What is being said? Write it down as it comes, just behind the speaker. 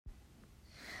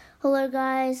Hello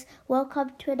guys,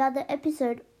 welcome to another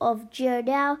episode of Geo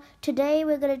Now. Today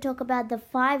we're going to talk about the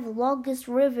 5 longest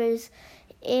rivers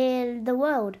in the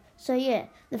world. So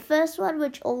the first one,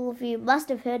 which all of you must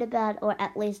have heard about, or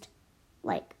at least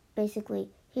basically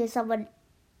hear someone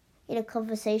in a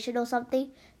conversation or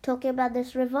something talking about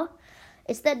this river.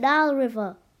 It's the Nile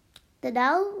River. The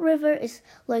Nile River is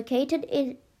located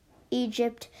in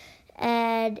Egypt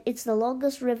and it's the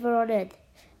longest river on earth,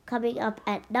 coming up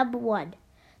at number 1.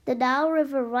 The Nile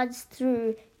River runs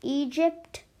through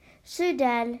Egypt,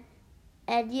 Sudan,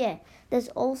 and there's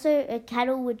also a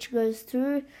canal which goes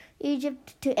through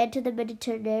Egypt to enter the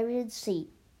Mediterranean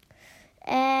Sea.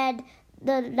 And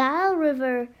the Nile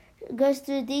River goes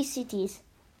through these cities: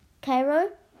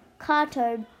 Cairo,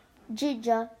 Khartoum,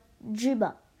 Jinja,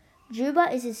 Juba.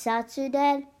 Juba is in South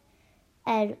Sudan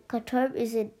and Khartoum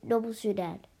is in North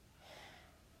Sudan.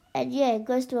 And it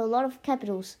goes to a lot of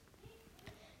capitals.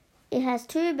 It has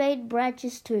 2 main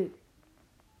branches too.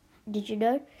 Did you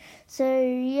know?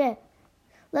 So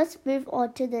let's move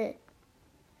on to the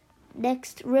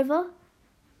next river.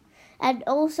 And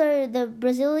also the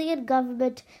Brazilian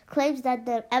government claims that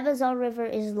the Amazon River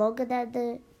is longer than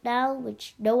the Nile,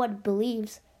 which no one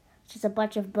believes. It's just a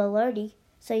bunch of baloney.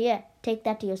 So take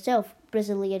that to yourself,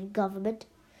 Brazilian government.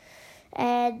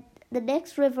 And the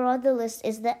next river on the list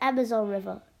is the Amazon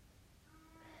River.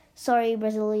 Sorry,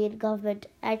 Brazilian government.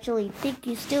 I actually think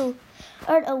you still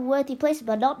earn a worthy place,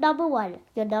 but not number 1.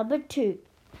 You're number 2.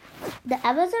 The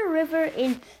Amazon River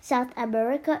in South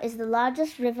America is the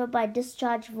largest river by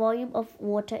discharge volume of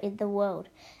water in the world.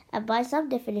 And by some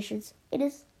definitions, it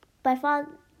is by far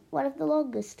one of the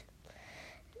longest.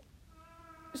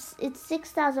 It's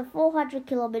 6,400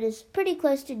 kilometers, pretty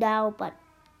close to now, but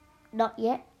not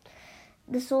yet.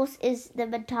 The source is the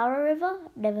Mantaro River.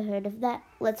 Never heard of that.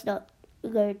 Let's not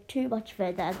go too much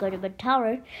further and go to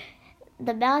Mantaro.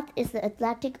 The mouth is the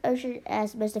Atlantic Ocean,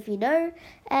 as most of you know,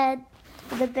 and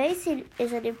the basin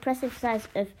is an impressive size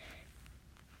of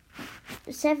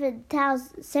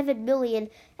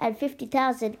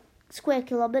 7,050,000 square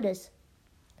kilometers.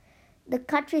 The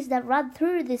countries that run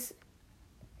through this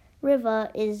river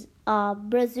is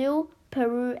Brazil,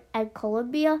 Peru, and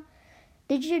Colombia.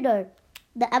 Did you know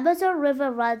the Amazon River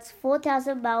runs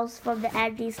 4,000 miles from the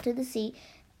Andes to the sea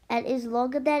and is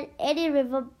longer than any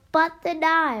river but the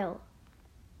Nile?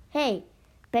 Hey,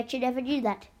 bet you never knew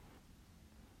that.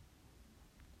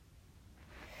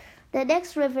 The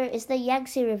next river is the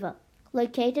Yangtze River,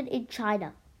 located in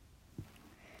China.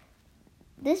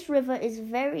 This river is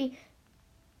very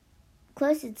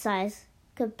close in size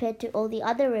compared to all the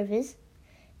other rivers.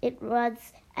 It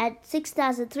runs at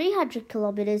 6,300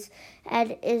 kilometers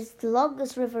and is the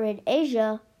longest river in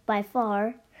Asia by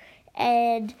far.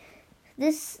 And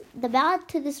the mouth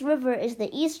to this river is the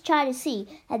East China Sea,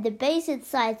 and the basin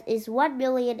size is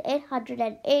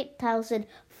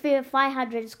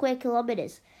 1,808,500 square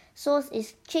kilometers. Source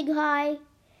is Qinghai.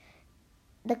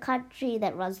 The country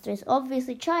that runs through is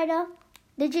obviously China.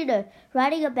 Did you know?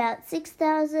 Writing about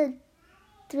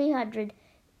 6,300.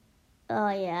 Oh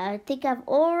I think I've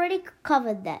already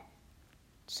covered that.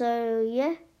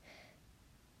 So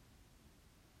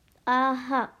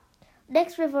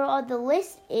Next river on the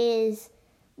list is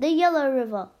the Yellow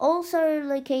River, also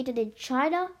located in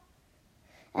China.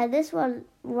 And this one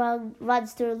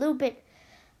runs through a little bit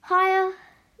higher,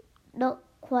 not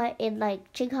quite in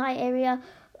Qinghai area,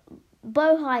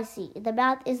 Bohai Sea. The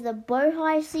mouth is the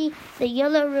Bohai Sea. The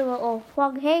Yellow River, or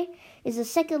Huanghe, is the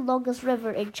second longest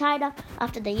river in China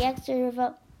after the Yangtze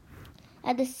River,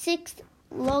 and the 6th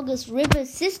longest river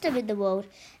system in the world,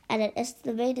 and an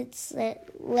estimated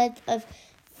length of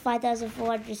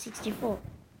 5,464.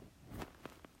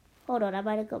 Hold on, I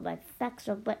might have got my facts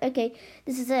wrong, but okay,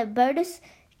 this is a bonus.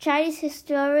 Chinese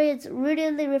historians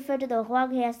routinely refer to the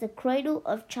Huanghe as the cradle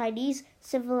of Chinese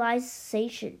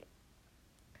civilization.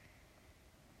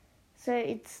 So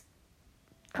it's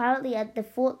currently at the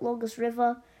 4th longest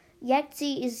river.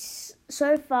 Yangtze is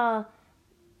so far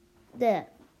the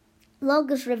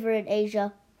longest river in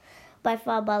Asia, by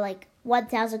far by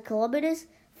 1,000 kilometers.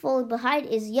 Falling behind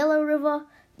is Yellow River.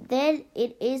 Then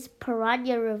it is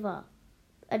Piranha River,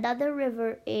 another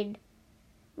river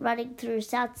running through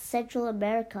South Central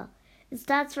America. It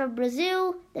starts from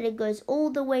Brazil, then it goes all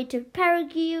the way to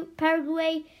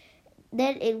Paraguay,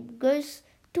 then it goes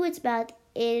to its mouth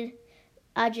in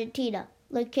Argentina,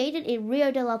 located in Rio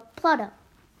de la Plata.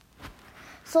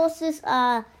 Sources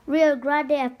are Rio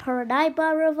Grande and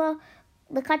Paranaíba River.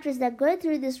 The countries that go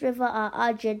through this river are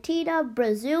Argentina,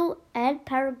 Brazil, and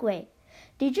Paraguay.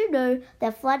 Did you know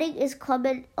that flooding is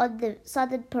common on the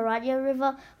southern Piranha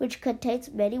River, which contains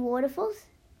many waterfalls?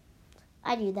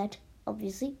 I knew that.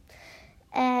 obviously.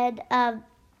 And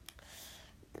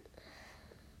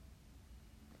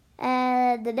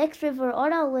the next river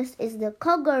on our list is the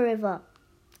Congo River.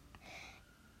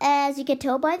 As you can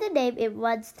tell by the name, it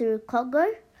runs through Congo.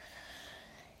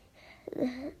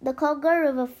 The Congo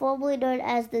River, formerly known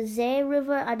as the Zaire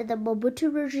River under the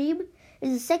Mobutu regime,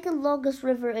 is the second longest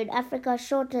river in Africa,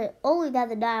 shorter only than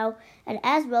the Nile, and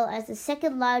as well as the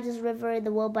second largest river in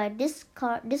the world by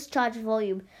discharge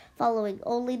volume, following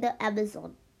only the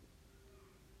Amazon.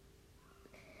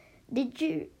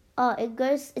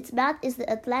 Its mouth is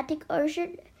the Atlantic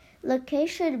Ocean.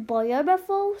 Location: Boyoma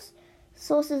Falls.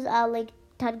 Sources are Lake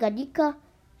Tanganyika,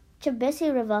 Chambezi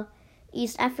River,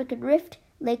 East African Rift,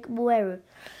 Lake Mweru.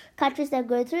 Countries that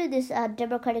go through this are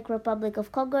Democratic Republic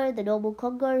of Congo, the Normal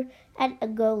Congo, and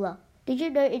Angola. Did you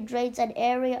know it drains an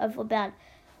area of about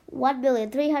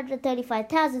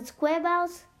 1,335,000 square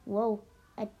miles? Whoa,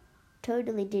 I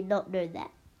totally did not know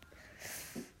that.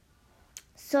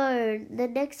 So, the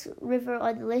next river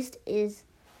on the list is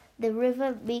the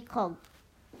River Mekong.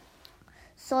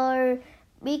 So,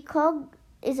 Mekong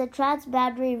is a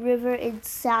transboundary river in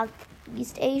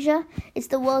Southeast Asia. It's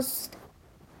the world's...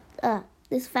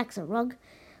 these facts are wrong.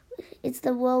 It's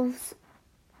the world's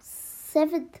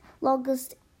 7th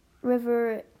longest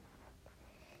river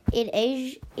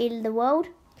in the world,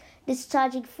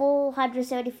 discharging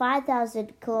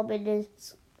 475,000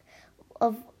 kilometers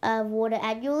of water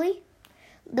annually.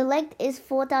 The length is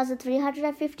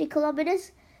 4,350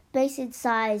 kilometers. Basin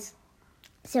size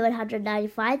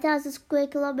 795,000 square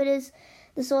kilometers.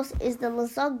 The source is the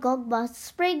Lesong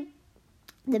Spring.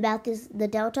 The mouth is the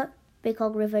Delta,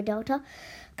 Mekong River Delta.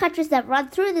 Countries that run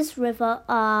through this river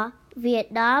are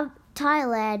Vietnam,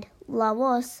 Thailand,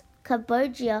 Laos,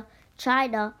 Cambodia,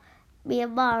 China,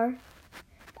 Myanmar,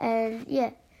 and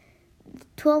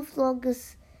 12th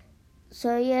longest.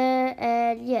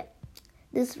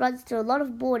 This runs through a lot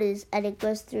of borders and it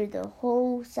goes through the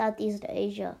whole Southeast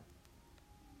Asia.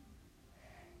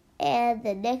 And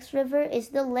the next river is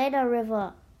the Lena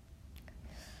River.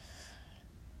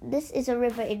 This is a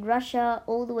river in Russia,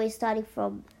 all the way starting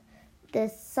from the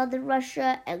southern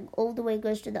Russia and all the way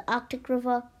goes to the Arctic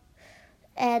River.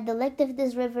 And the length of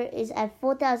this river is at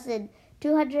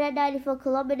 4,294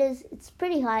 kilometers. It's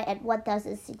pretty high at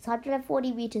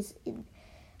 1,640 meters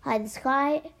high in the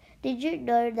sky. Did you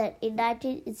know that in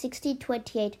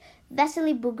 1628,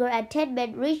 Vasily Bugar and 10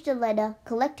 men reached the Lena,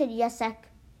 collected yasak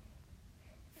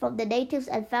from the natives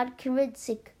and found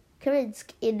Kirinsk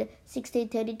in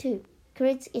 1632.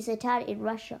 Kirinsk is a town in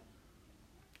Russia.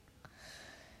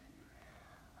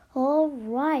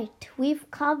 Alright, we've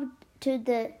come to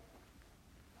the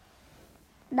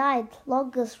 9th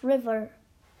longest river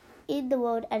in the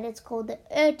world, and it's called the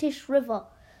Irtysh River,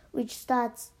 which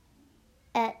starts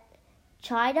at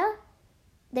China,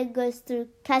 then goes through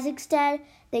Kazakhstan,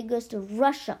 then goes to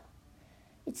Russia.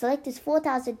 Its length is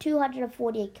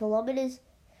 4,248 kilometers.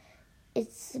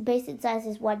 Its basin size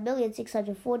is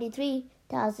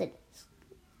 1,643,000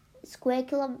 square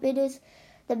kilometers.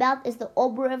 The mouth is the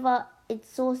Ob River. Its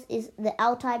source is the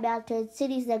Altai Mountains.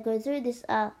 Cities that go through this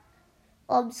are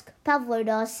Omsk,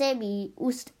 Pavlodar, Semi,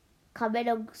 Ust,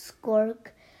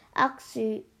 Kamenogorsk,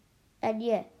 Aksu, and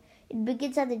It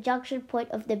begins at the junction point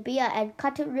of the Bia and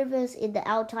Kata rivers in the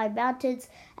Altai Mountains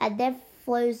and then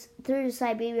flows through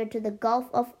Siberia to the Gulf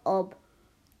of Ob.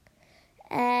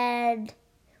 And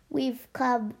we've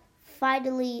come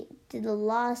finally to the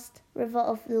last river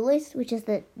of the list, which is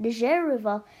the Niger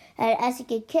River. And as you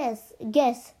can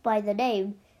guess by the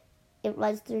name, it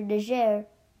runs through Niger.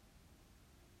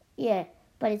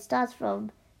 But it starts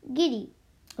from Guinea,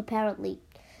 apparently.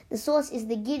 The source is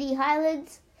the Guinea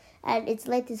Highlands, and its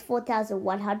length is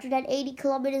 4,180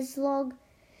 kilometers long.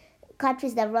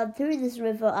 Countries that run through this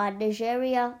river are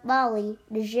Nigeria, Mali,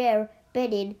 Niger,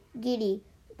 Benin, Guinea.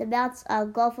 The mouths are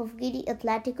Gulf of Guinea,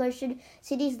 Atlantic Ocean.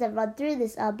 Cities that run through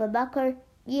this are Bamako,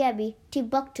 Niamey,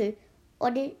 Timbuktu,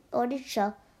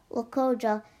 Onitsha,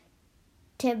 Lokoja,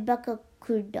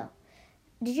 Tembakakunda.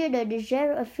 Did you know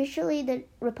Niger, officially the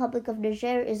Republic of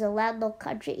Niger, is a landlocked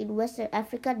country in Western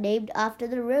Africa named after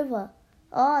the river?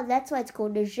 Oh, that's why it's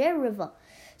called Niger River.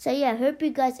 So I hope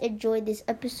you guys enjoyed this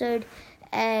episode.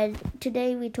 And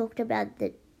today we talked about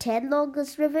the 10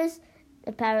 longest rivers.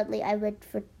 Apparently I went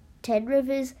for 10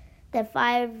 rivers. The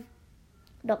 5,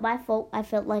 not my fault. I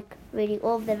felt like reading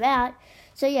all of them out.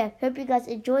 So hope you guys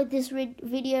enjoyed this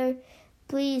video.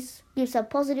 Please give some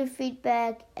positive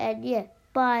feedback. And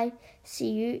bye.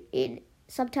 See you in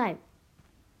some time.